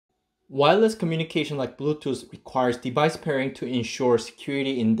Wireless communication like Bluetooth requires device pairing to ensure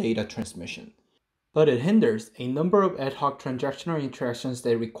security in data transmission. But it hinders a number of ad hoc transactional interactions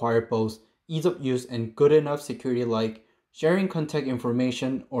that require both ease of use and good enough security, like sharing contact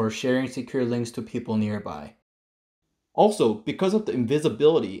information or sharing secure links to people nearby. Also, because of the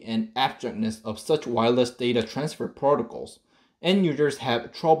invisibility and abstractness of such wireless data transfer protocols, end users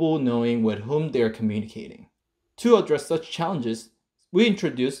have trouble knowing with whom they are communicating. To address such challenges, we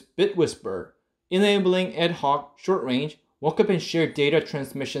introduced BitWhisper, enabling ad hoc, short-range, walk-up and share data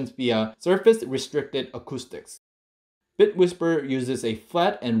transmissions via surface-restricted acoustics. BitWhisper uses a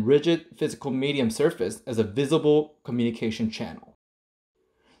flat and rigid physical medium surface as a visible communication channel.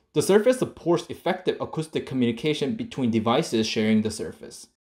 The surface supports effective acoustic communication between devices sharing the surface.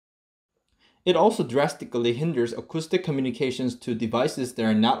 It also drastically hinders acoustic communications to devices that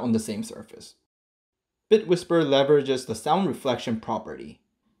are not on the same surface. BitWhisper leverages the sound reflection property.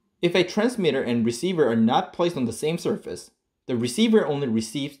 If a transmitter and receiver are not placed on the same surface, the receiver only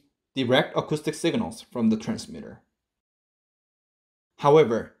receives direct acoustic signals from the transmitter.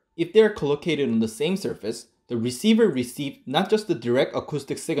 However, if they are collocated on the same surface, the receiver receives not just the direct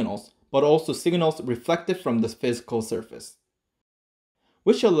acoustic signals, but also signals reflected from the physical surface,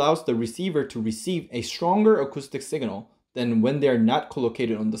 which allows the receiver to receive a stronger acoustic signal than when they are not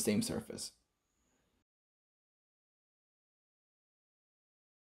collocated on the same surface.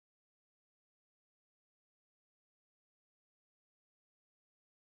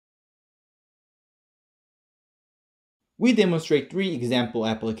 We demonstrate 3 example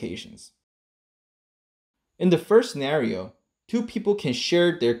applications. In the first scenario, 2 people can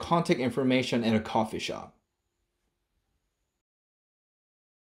share their contact information at a coffee shop.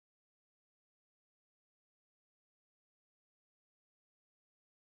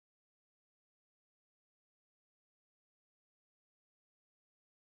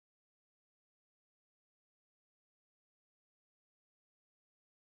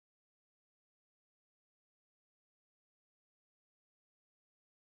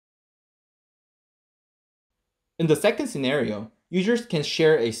 In the second scenario, users can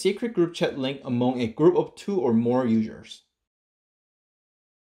share a secret group chat link among a group of 2 or more users.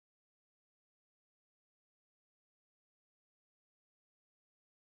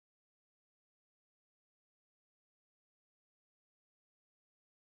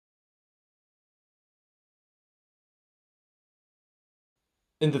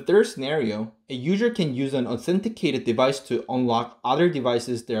 In the third scenario, a user can use an authenticated device to unlock other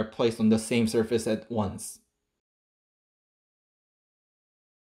devices that are placed on the same surface at once.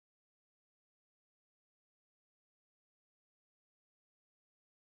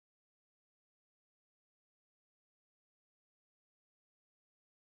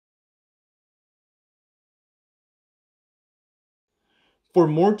 For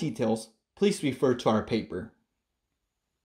more details, please refer to our paper.